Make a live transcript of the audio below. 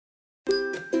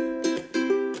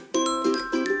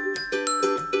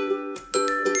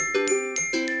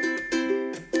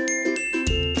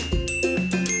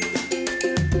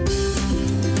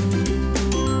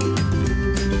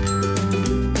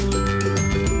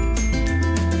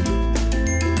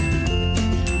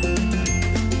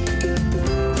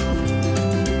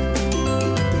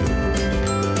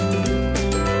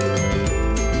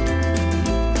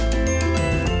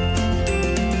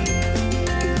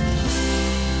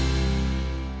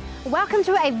Welcome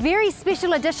to a very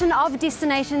special edition of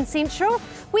Destination Central.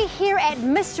 We're here at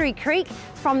Mystery Creek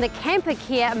from the Camper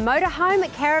Care Motorhome,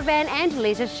 Caravan and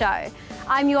Leisure Show.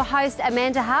 I'm your host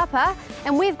Amanda Harper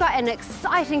and we've got an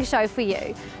exciting show for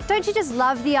you. Don't you just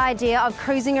love the idea of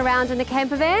cruising around in a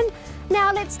camper van?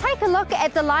 Now let's take a look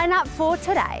at the lineup for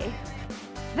today.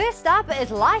 First up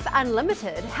is Life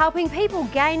Unlimited, helping people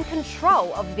gain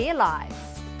control of their lives.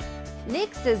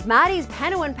 Next is Marty's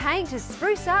Panel and Paint to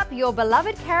spruce up your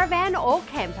beloved caravan or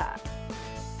camper.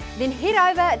 Then head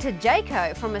over to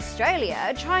Jayco from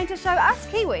Australia, trying to show us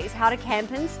Kiwis how to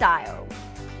camp in style.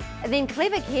 Then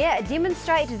Clever Care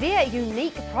demonstrate their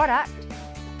unique product.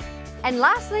 And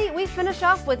lastly, we finish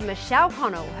off with Michelle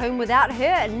Connell, whom without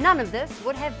her, none of this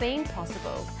would have been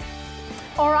possible.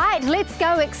 All right, let's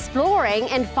go exploring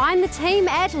and find the team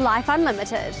at Life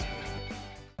Unlimited.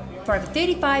 For over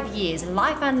 35 years,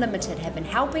 Life Unlimited have been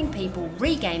helping people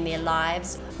regain their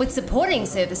lives with supporting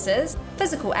services,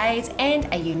 physical aids and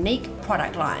a unique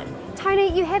product line.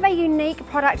 Tony, you have a unique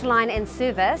product line and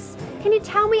service. Can you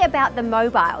tell me about the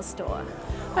mobile store?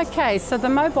 Okay, so the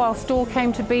mobile store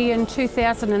came to be in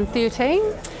 2013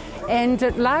 and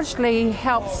it largely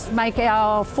helps make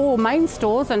our 4 main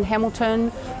stores in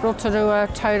Hamilton, Rotorua,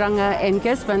 Tauranga and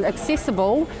Gisborne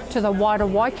accessible to the wider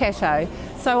Waikato.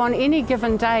 So on any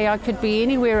given day I could be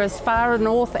anywhere as far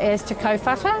north as Te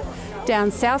Kaupata, down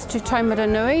south to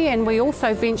Taumaranui, and we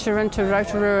also venture into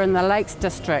Rotorua in the Lakes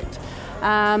District.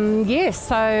 Yes,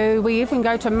 so we even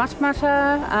go to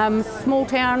Matamata, small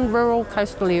town, rural,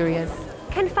 coastal areas.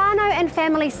 Can whānau and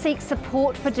families seek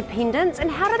support for dependents, and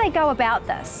how do they go about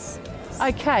this?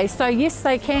 Okay, so yes,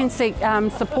 they can seek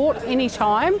support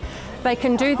anytime. They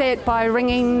can do that by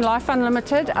ringing Life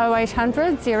Unlimited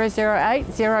 0800 008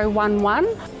 011.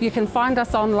 You can find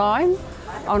us online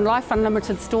on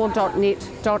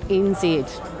lifeunlimitedstore.net.nz.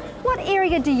 What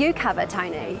area do you cover,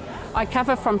 Tony? I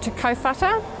cover from Te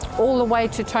Kaupata all the way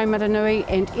to Taumaranui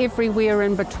and everywhere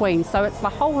in between, so it's the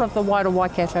whole of the wider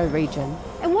Waikato region.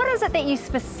 And what is it that you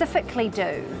specifically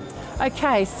do?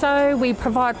 Okay, so we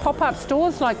provide pop-up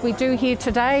stores like we do here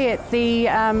today at the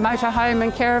Motorhome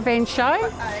and Caravan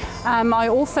Show. I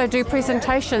also do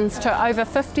presentations to over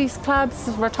 50s clubs,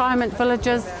 retirement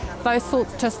villages, those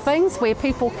sorts of things where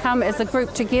people come as a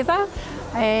group together,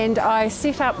 and I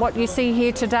set up what you see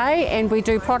here today and we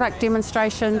do product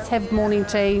demonstrations, have morning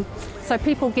tea, so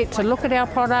people get to look at our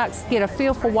products, get a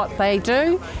feel for what they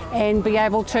do and be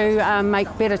able to make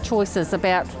better choices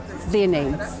about their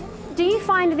needs. Do you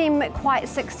find them quite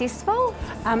successful?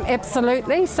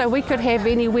 Absolutely. So we could have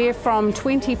anywhere from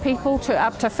 20 people to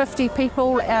up to 50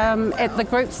 people at the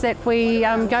groups that we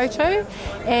go to.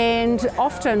 And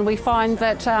often we find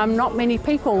that not many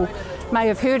people may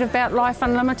have heard about Life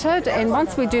Unlimited, and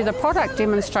once we do the product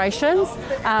demonstrations,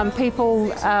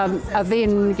 people are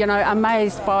then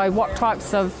amazed by what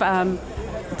types of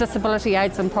disability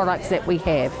aids and products that we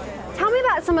have. Tell me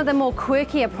about some of the more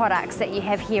quirkier products that you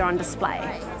have here on display.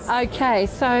 Okay,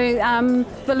 so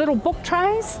the little book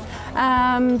trays,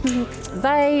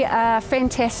 they are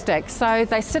fantastic. So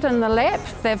they sit in the lap,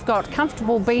 they've got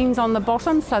comfortable beans on the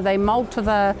bottom, so they mould to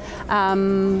the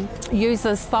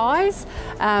user's thighs.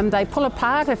 They pull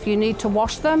apart if you need to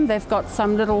wash them. They've got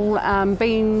some little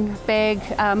bean bag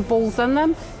balls in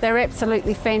them. They're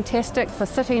absolutely fantastic for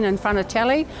sitting in front of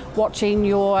telly, watching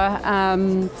your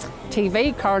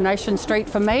TV, Coronation Street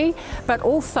for me, but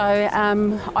also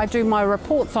I do my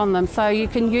reports on them, so you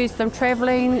can use them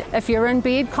travelling. If you're in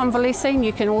bed convalescing,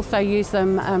 you can also use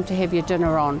them to have your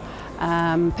dinner on.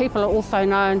 People are also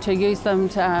known to use them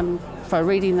for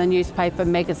reading the newspaper,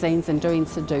 magazines and doing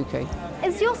Sudoku.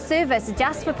 Is your service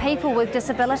just for people with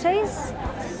disabilities?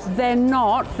 They're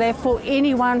not. They're for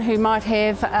anyone who might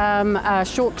have a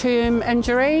short-term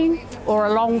injury or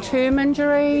a long-term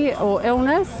injury or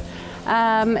illness.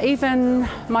 Even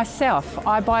myself,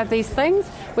 I buy these things.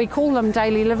 We call them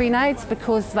daily living aids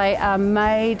because they are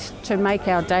made to make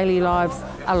our daily lives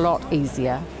a lot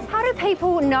easier. How do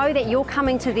people know that you're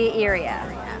coming to their area?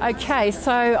 Okay,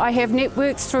 so I have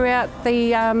networks throughout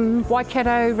the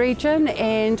Waikato region,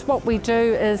 and what we do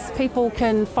is people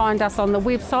can find us on the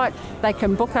website, they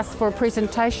can book us for a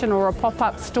presentation or a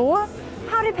pop-up store.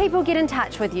 How do people get in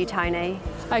touch with you, Tony?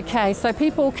 Okay, so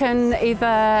people can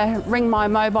either ring my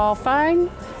mobile phone.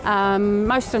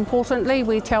 Most importantly,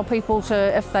 we tell people to,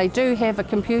 if they do have a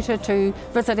computer, to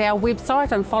visit our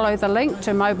website and follow the link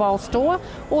to mobile store,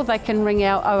 or they can ring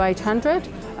our 0800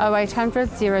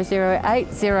 008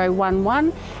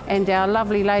 011, and our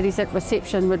lovely ladies at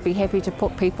reception would be happy to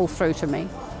put people through to me.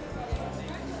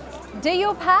 Do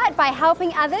your part by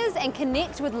helping others and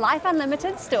connect with Life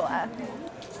Unlimited store.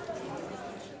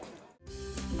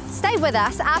 Stay with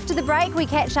us. After the break, we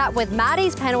catch up with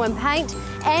Marty's Panel and Paint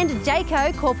and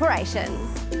Jayco Corporation.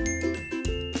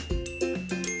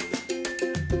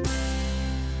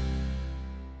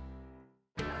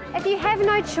 If you have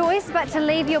no choice but to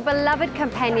leave your beloved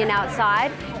companion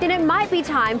outside, then it might be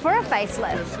time for a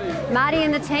facelift. Marty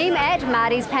and the team at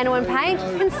Marty's Panel and Paint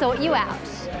can sort you out.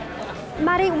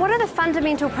 Marty, what are the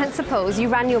fundamental principles you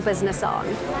run your business on?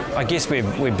 I guess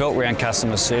we're built around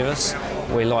customer service.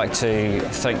 We like to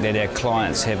think that our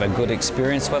clients have a good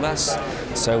experience with us.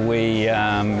 So we,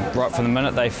 right from the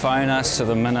minute they phone us to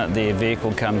the minute their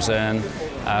vehicle comes in,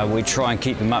 we try and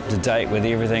keep them up to date with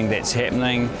everything that's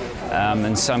happening.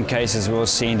 In some cases we'll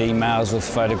send emails with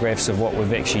photographs of what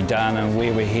we've actually done and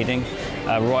where we're heading,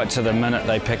 right to the minute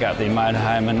they pick up their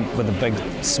motorhome and with a big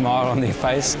smile on their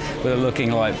face, with it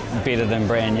looking like better than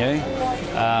brand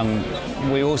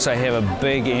new. We also have a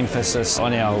big emphasis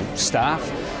on our staff,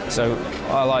 so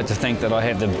I like to think that I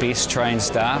have the best trained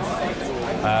staff.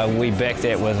 We back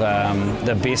that with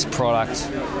the best product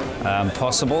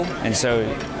possible, and so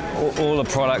all the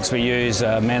products we use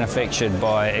are manufactured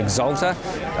by Axalta,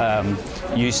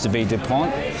 used to be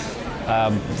DuPont.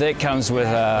 That comes with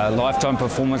lifetime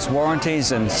performance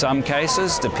warranties in some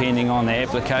cases, depending on the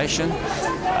application.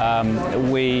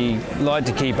 We like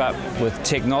to keep up with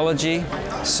technology,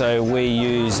 so we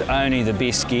use only the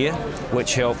best gear,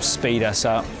 which helps speed us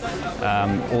up,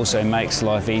 also makes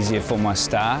life easier for my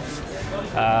staff.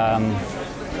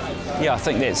 Yeah, I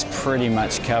think that's pretty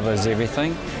much covers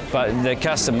everything. But the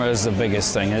customer is the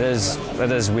biggest thing. It is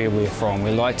where we're from.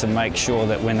 We like to make sure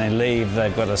that when they leave,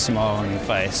 they've got a smile on their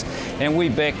face. And we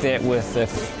back that with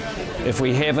if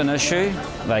we have an issue,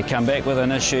 they come back with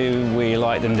an issue, we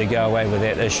like them to go away with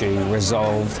that issue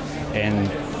resolved.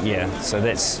 And yeah, so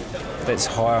that's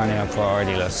high on our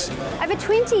priority list. Over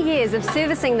 20 years of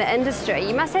servicing the industry,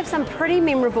 you must have some pretty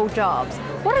memorable jobs.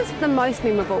 What is the most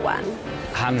memorable one?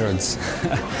 Hundreds.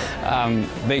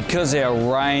 Because our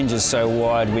range is so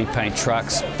wide, we paint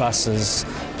trucks, buses,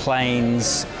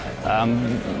 planes,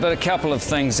 but a couple of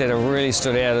things that have really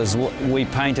stood out is we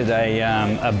painted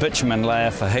a bitumen layer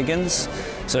for Higgins,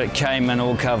 so it came in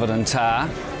all covered in tar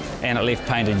and it left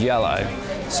painted yellow.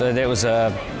 So that was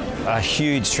a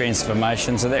huge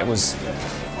transformation, so that was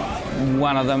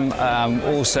one of them.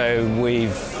 Also,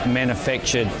 we've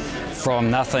manufactured from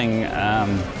nothing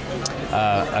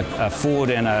a Ford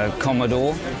and a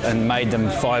Commodore and made them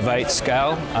 5/8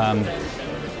 scale out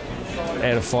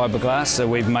of fiberglass. So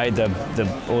we've made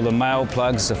all the male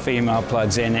plugs, the female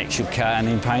plugs and actual car, and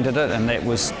then painted it, and that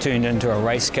was turned into a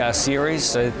race car series.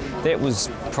 So that was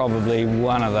probably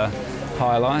one of the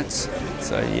highlights.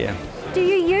 So yeah. Do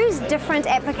you use different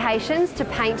applications to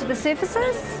paint the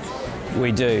surfaces?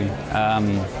 We do.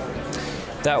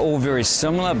 They're all very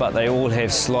similar, but they all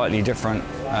have slightly different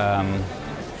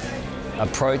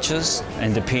approaches,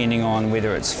 and depending on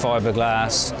whether it's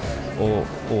fiberglass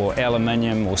or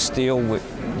aluminium or steel,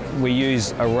 we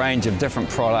use a range of different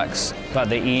products, but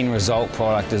the end result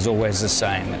product is always the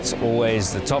same. It's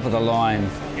always the top of the line.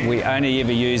 We only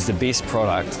ever use the best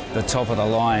product, the top of the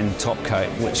line top coat,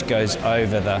 which goes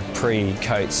over the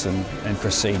pre-coats and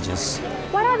procedures.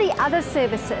 What are the other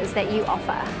services that you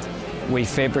offer? We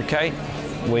fabricate.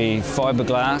 We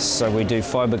fiberglass, so we do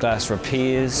fiberglass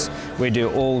repairs, we do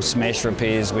all smash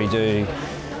repairs, we do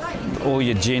all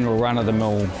your general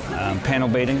run-of-the-mill panel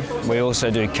beating. We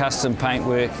also do custom paint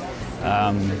work.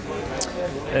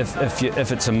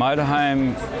 If it's a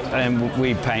motorhome, and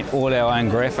we paint all our own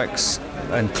graphics,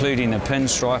 including the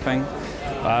pinstriping,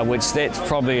 which that's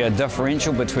probably a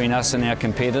differential between us and our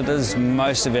competitors.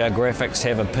 Most of our graphics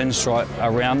have a pinstripe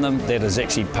around them that is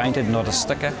actually painted, not a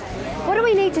sticker. What do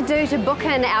we need to do to book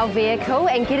in our vehicle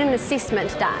and get an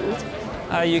assessment done?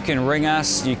 You can ring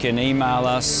us, you can email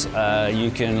us, you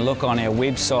can look on our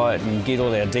website and get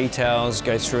all our details,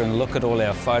 go through and look at all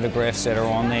our photographs that are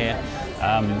on there.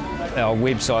 Our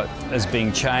website is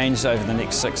being changed over the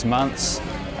next 6 months,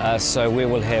 so we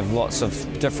will have lots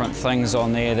of different things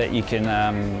on there that you can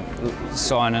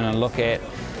sign in and look at.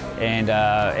 And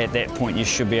at that point you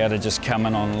should be able to just come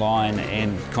in online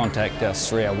and contact us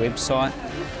through our website.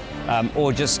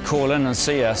 Or just call in and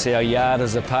see us. Our yard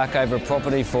is a parkover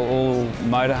property for all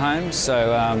motorhomes,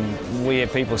 so we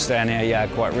have people stay in our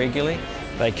yard quite regularly.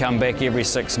 They come back every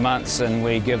 6 months and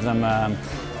we give them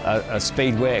a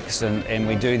speed wax and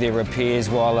we do their repairs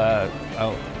while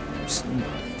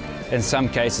in some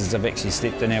cases they've actually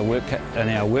slept in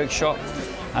our workshop.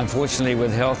 Unfortunately,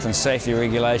 with health and safety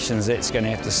regulations, that's going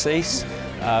to have to cease.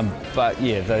 But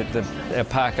yeah, our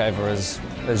parkover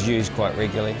is used quite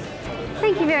regularly.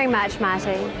 Thank you very much,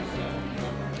 Marty.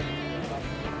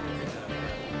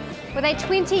 With a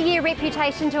 20-year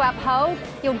reputation to uphold,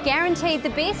 you're guaranteed the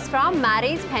best from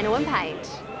Marty's Panel and Paint.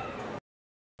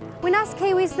 When us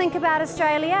Kiwis think about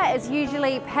Australia, it's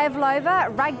usually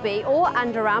pavlova, rugby or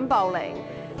underarm bowling.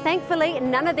 Thankfully,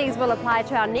 none of these will apply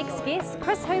to our next guest,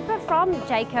 Chris Hooper from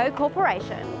Jayco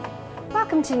Corporation.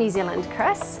 Welcome to New Zealand,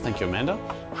 Chris. Thank you, Amanda.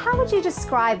 How would you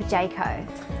describe Jayco?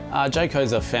 Jayco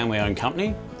is a family-owned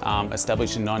company,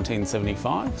 established in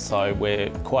 1975, so we're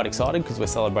quite excited because we're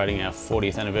celebrating our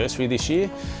 40th anniversary this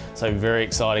year, so very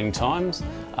exciting times.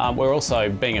 We're also,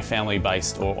 being a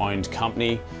family-based or owned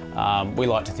company, we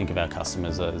like to think of our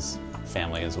customers as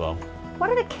family as well. What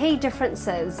are the key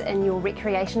differences in your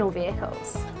recreational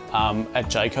vehicles? At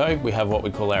Jayco, we have what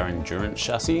we call our endurance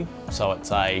chassis. So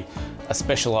it's a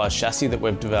specialised chassis that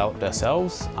we've developed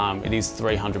ourselves. It is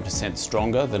 300%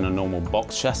 stronger than a normal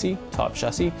box chassis, type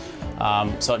chassis.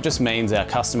 So it just means our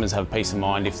customers have peace of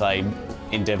mind if they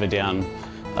endeavour down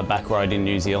a back road in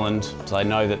New Zealand, so they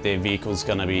know that their vehicle's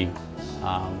going to be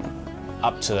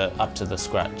up to the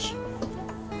scratch.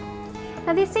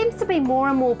 Now there seems to be more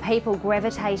and more people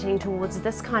gravitating towards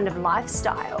this kind of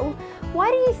lifestyle.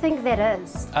 Why do you think that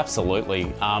is? Absolutely.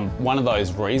 One of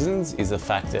those reasons is the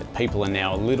fact that people are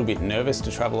now a little bit nervous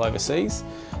to travel overseas.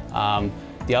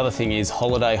 The other thing is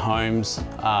holiday homes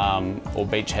or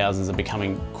beach houses are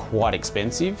becoming quite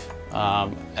expensive.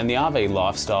 And the RV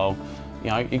lifestyle,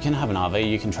 you know, you can have an RV,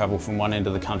 you can travel from one end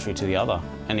of the country to the other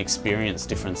and experience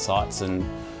different sites and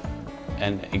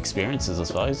experiences, I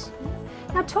suppose.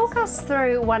 Now talk us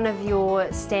through one of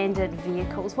your standard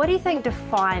vehicles. What do you think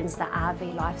defines the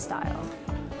RV lifestyle?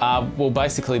 Well,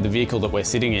 basically the vehicle that we're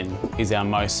sitting in is our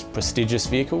most prestigious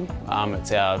vehicle.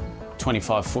 It's our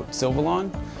 25-foot Silverline.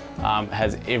 It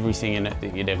has everything in it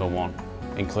that you'd ever want,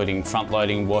 including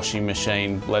front-loading washing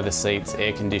machine, leather seats,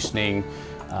 air conditioning,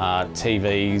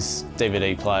 TVs,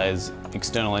 DVD players,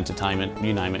 external entertainment,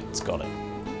 you name it, it's got it.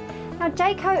 Now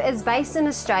Jayco is based in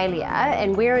Australia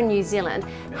and we're in New Zealand.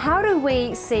 How do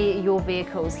we see your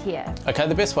vehicles here? Okay,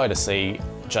 the best way to see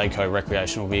Jayco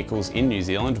recreational vehicles in New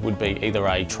Zealand would be either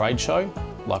a trade show,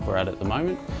 like we're at the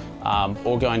moment,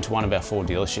 or going to one of our 4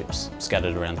 dealerships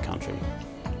scattered around the country.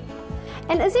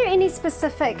 And is there any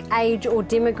specific age or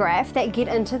demographic that get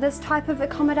into this type of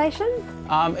accommodation?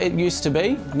 It used to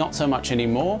be, not so much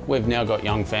anymore. We've now got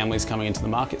young families coming into the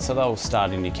market, so they'll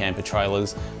start in your camper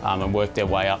trailers and work their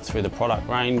way up through the product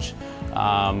range,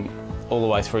 all the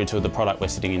way through to the product we're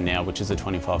sitting in now, which is a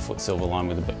 25-foot Silverline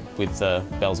with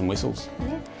bells and whistles.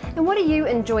 Yeah. And what do you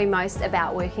enjoy most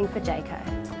about working for Jayco?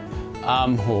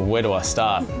 Well, where do I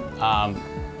start?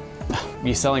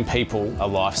 You're selling people a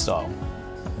lifestyle.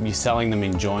 You're selling them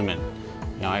enjoyment.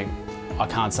 You know, I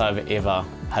can't say I've ever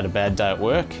had a bad day at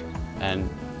work, and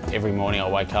every morning I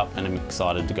wake up and I'm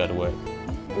excited to go to work.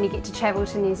 And you get to travel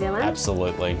to New Zealand?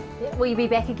 Absolutely. Yeah. Will you be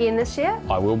back again this year?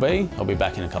 I will be. I'll be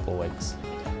back in a couple of weeks.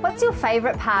 What's your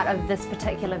favourite part of this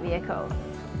particular vehicle?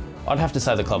 I'd have to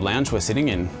say the club lounge we're sitting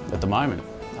in at the moment.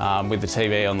 With the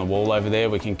TV on the wall over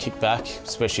there, we can kick back,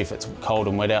 especially if it's cold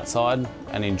and wet outside,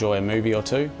 and enjoy a movie or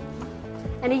two.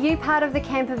 And are you part of the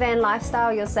camper van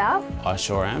lifestyle yourself? I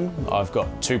sure am. I've got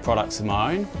 2 products of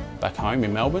my own back home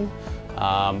in Melbourne,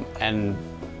 and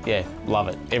yeah, love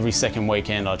it. Every second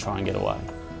weekend I try and get away.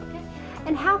 Okay.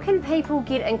 And how can people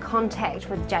get in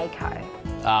contact with Jayco?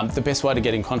 The best way to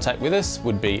get in contact with us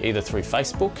would be either through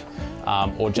Facebook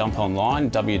or jump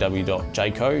online,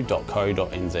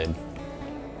 www.jayco.co.nz.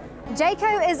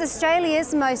 Jayco is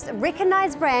Australia's most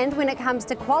recognised brand when it comes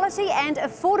to quality and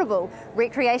affordable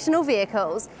recreational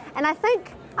vehicles. And I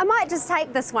think I might just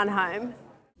take this one home.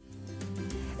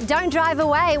 Don't drive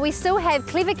away, we still have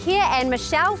Clever Care and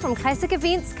Michelle from Classic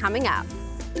Events coming up.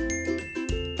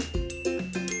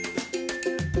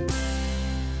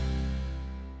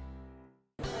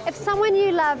 If someone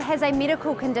you love has a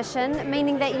medical condition,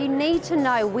 meaning that you need to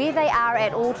know where they are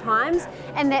at all times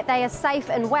and that they are safe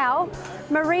and well,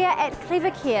 Maria at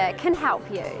Clever Care can help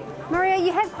you. Maria,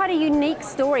 you have quite a unique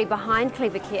story behind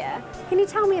Clever Care. Can you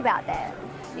tell me about that?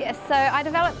 Yes, so I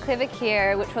developed Clever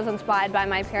Care, which was inspired by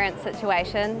my parents'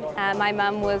 situation. My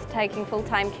mum was taking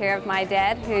full-time care of my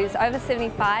dad, who's over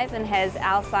 75 and has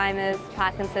Alzheimer's,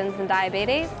 Parkinson's and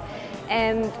diabetes.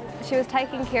 And she was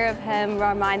taking care of him,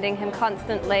 reminding him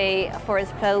constantly for his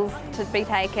pills to be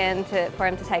taken, for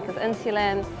him to take his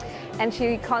insulin. And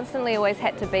she constantly always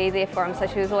had to be there for him, so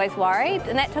she was always worried.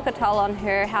 And that took a toll on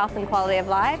her health and quality of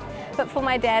life. But for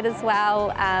my dad as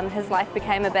well, his life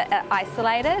became a bit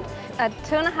isolated.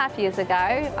 2.5 years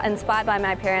ago, inspired by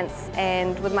my parents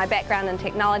and with my background in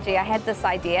technology, I had this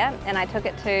idea and I took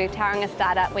it to Tauranga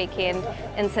Startup Weekend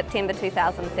in September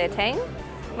 2013.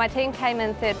 My team came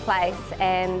in 3rd place,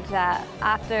 and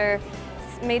after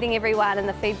meeting everyone and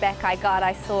the feedback I got,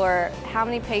 I saw how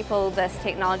many people this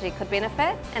technology could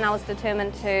benefit, and I was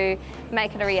determined to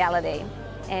make it a reality.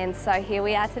 And so here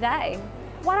we are today.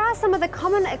 What are some of the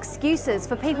common excuses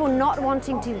for people not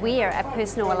wanting to wear a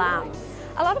personal alarm?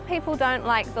 A lot of people don't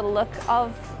like the look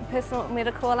of personal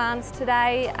medical alarms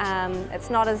today. It's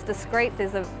not as discreet,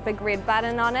 there's a big red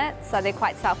button on it, so they're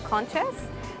quite self-conscious.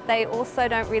 They also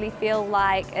don't really feel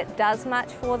like it does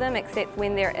much for them except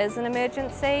when there is an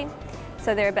emergency,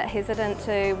 so they're a bit hesitant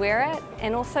to wear it,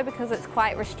 and also because it's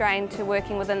quite restrained to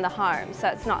working within the home, so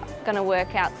it's not going to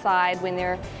work outside when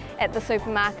they're at the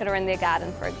supermarket or in their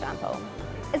garden, for example.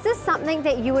 Is this something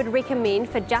that you would recommend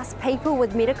for just people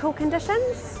with medical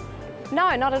conditions?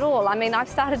 No, not at all. I mean, I've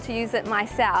started to use it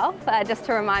myself just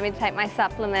to remind me to take my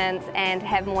supplements and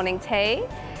have morning tea.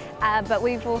 But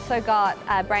we've also got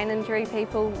brain injury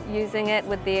people using it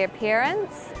with their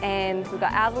parents, and we've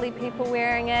got elderly people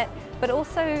wearing it, but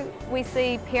also we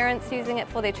see parents using it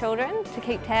for their children to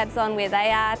keep tabs on where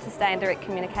they are, to stay in direct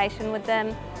communication with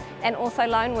them, and also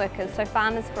lone workers, so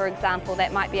farmers, for example,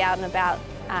 that might be out and about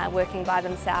working by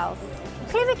themselves.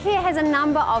 Clevercare has a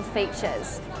number of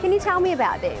features. Can you tell me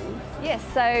about them? Yes,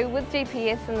 so with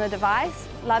GPS in the device,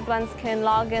 loved ones can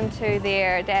log into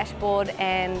their dashboard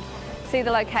and see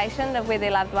the location of where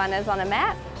their loved one is on a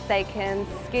map. They can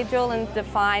schedule and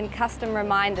define custom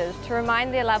reminders to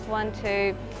remind their loved one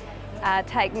to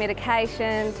take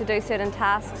medication, to do certain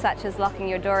tasks such as locking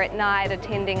your door at night,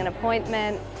 attending an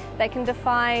appointment. They can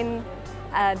define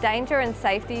danger and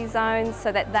safety zones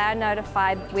so that they're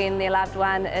notified when their loved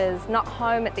one is not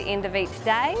home at the end of each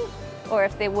day, or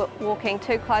if they're walking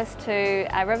too close to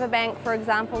a riverbank, for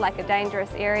example, like a dangerous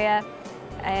area.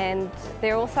 And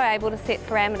they're also able to set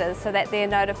parameters so that they're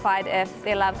notified if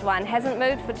their loved one hasn't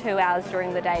moved for 2 hours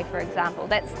during the day, for example.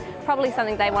 That's probably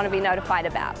something they want to be notified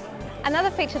about.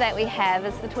 Another feature that we have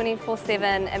is the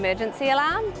 24/7 emergency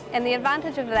alarm, and the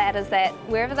advantage of that is that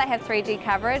wherever they have 3G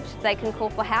coverage, they can call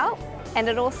for help, and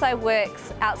it also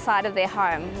works outside of their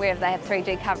home wherever they have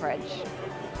 3G coverage.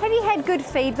 Have you had good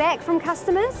feedback from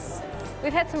customers?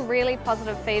 We've had some really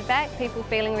positive feedback, people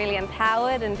feeling really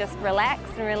empowered and just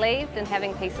relaxed and relieved and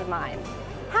having peace of mind.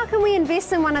 How can we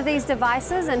invest in one of these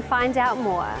devices and find out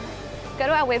more? Go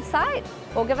to our website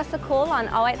or give us a call on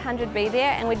 0800 Be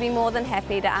There, and we'd be more than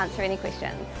happy to answer any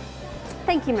questions.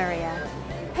 Thank you, Maria.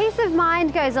 Peace of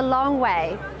mind goes a long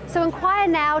way, so inquire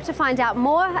now to find out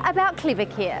more about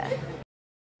Clevercare.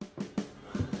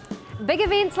 Big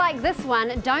events like this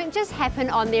one don't just happen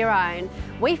on their own.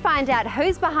 We find out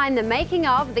who's behind the making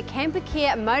of the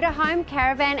Campercare Motorhome,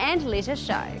 Caravan and Leisure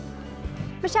Show.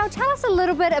 Michelle, tell us a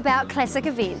little bit about Classic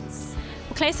Events.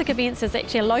 Well, Classic Events is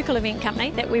actually a local event company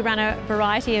that we run a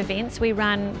variety of events. We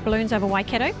run Balloons Over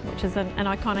Waikato, which is an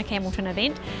iconic Hamilton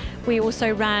event. We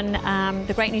also run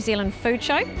the Great New Zealand Food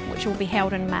Show, which will be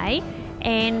held in May.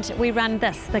 And we run the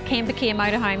Campercare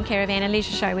Motorhome, Caravan and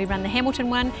Leisure Show. We run the Hamilton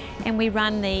one and we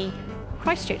run the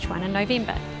Christchurch one in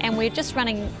November, and we're just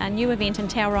running a new event in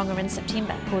Tauranga in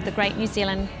September called the Great New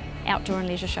Zealand Outdoor and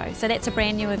Leisure Show. So that's a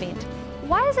brand new event.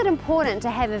 Why is it important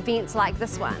to have events like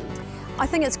this one? I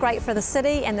think it's great for the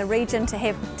city and the region to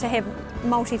have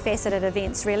multifaceted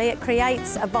events, really. It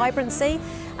creates a vibrancy.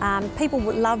 People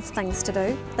love things to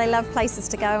do. They love places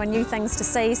to go and new things to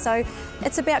see, so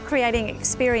it's about creating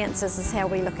experiences is how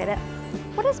we look at it.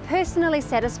 What is personally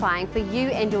satisfying for you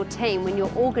and your team when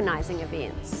you're organising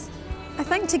events? I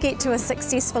think to get to a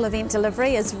successful event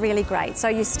delivery is really great. So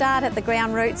you start at the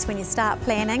ground roots when you start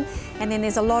planning, and then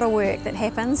there's a lot of work that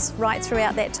happens right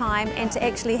throughout that time, and to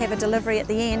actually have a delivery at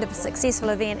the end of a successful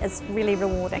event is really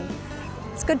rewarding.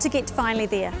 It's good to get finally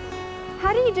there.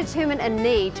 How do you determine a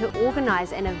need to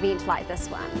organise an event like this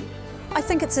one? I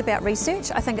think it's about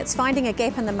research. I think it's finding a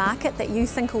gap in the market that you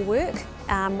think will work,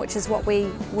 which is what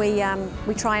we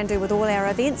try and do with all our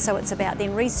events. So it's about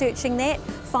then researching that,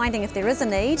 finding if there is a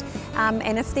need,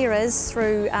 and if there is,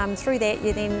 through that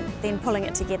you're then pulling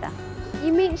it together.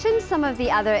 You mentioned some of the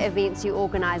other events you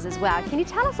organise as well. Can you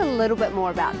tell us a little bit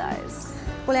more about those?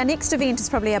 Well, our next event is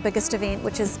probably our biggest event,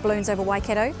 which is Balloons Over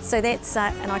Waikato. So that's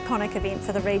an iconic event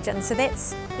for the region. So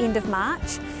that's end of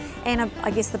March. And I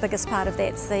guess the biggest part of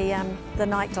that's the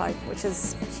night globe, which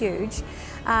is huge.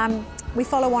 We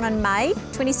follow on in May,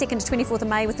 22nd to 24th of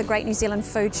May, with the Great New Zealand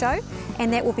Food Show,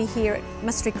 and that will be here at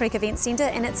Mystery Creek Event Centre,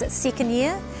 and it's its second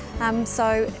year.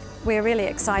 So we're really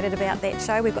excited about that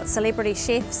show. We've got celebrity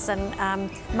chefs and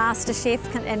master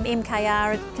chef and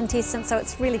MKR contestants, so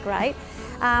it's really great.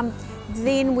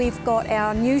 Then we've got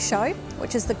our new show,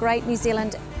 which is the Great New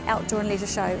Zealand Outdoor and Leisure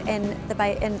Show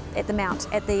at the Mount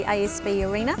at the ASB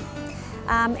Arena.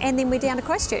 And then we're down to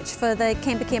Christchurch for the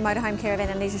Campercare Motorhome, Caravan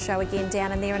and Leisure Show again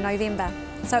down in there in November.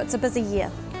 So it's a busy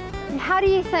year. How do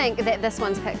you think that this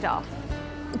one's kicked off?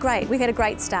 Great, we've had a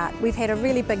great start. We've had a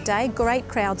really big day, great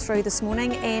crowd through this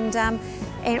morning and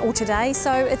or today,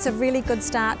 so it's a really good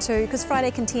start to, because Friday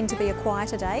can tend to be a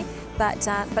quieter day, but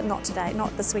not today,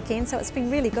 not this weekend, so it's been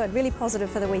really good, really positive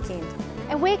for the weekend.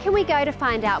 And where can we go to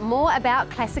find out more about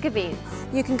Classic events?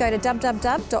 You can go to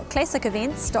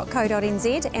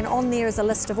www.classicevents.co.nz, and on there is a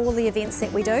list of all the events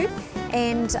that we do,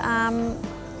 and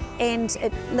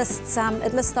it lists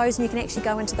those, and you can actually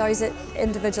go into those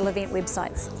individual event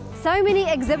websites. So many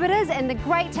exhibitors and the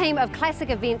great team of Classic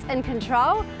events in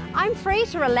control. I'm free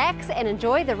to relax and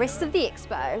enjoy the rest of the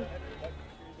expo.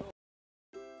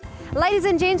 Ladies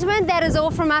and gentlemen, that is all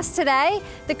from us today.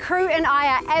 The crew and I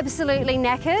are absolutely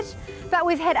knackered, but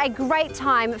we've had a great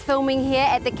time filming here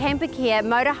at the Camper Care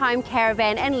Motorhome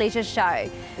Caravan and Leisure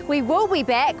Show. We will be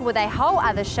back with a whole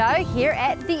other show here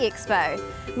at the expo.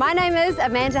 My name is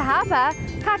Amanda Harper.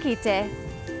 Ka kite.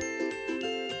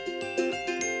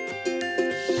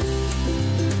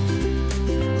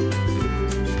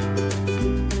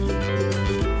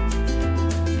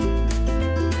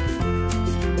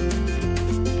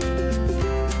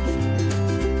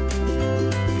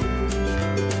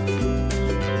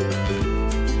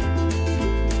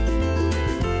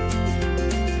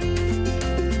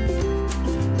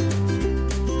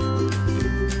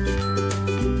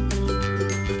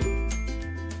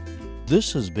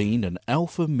 This has been an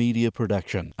Alpha Media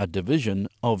production, a division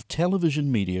of Television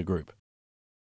Media Group.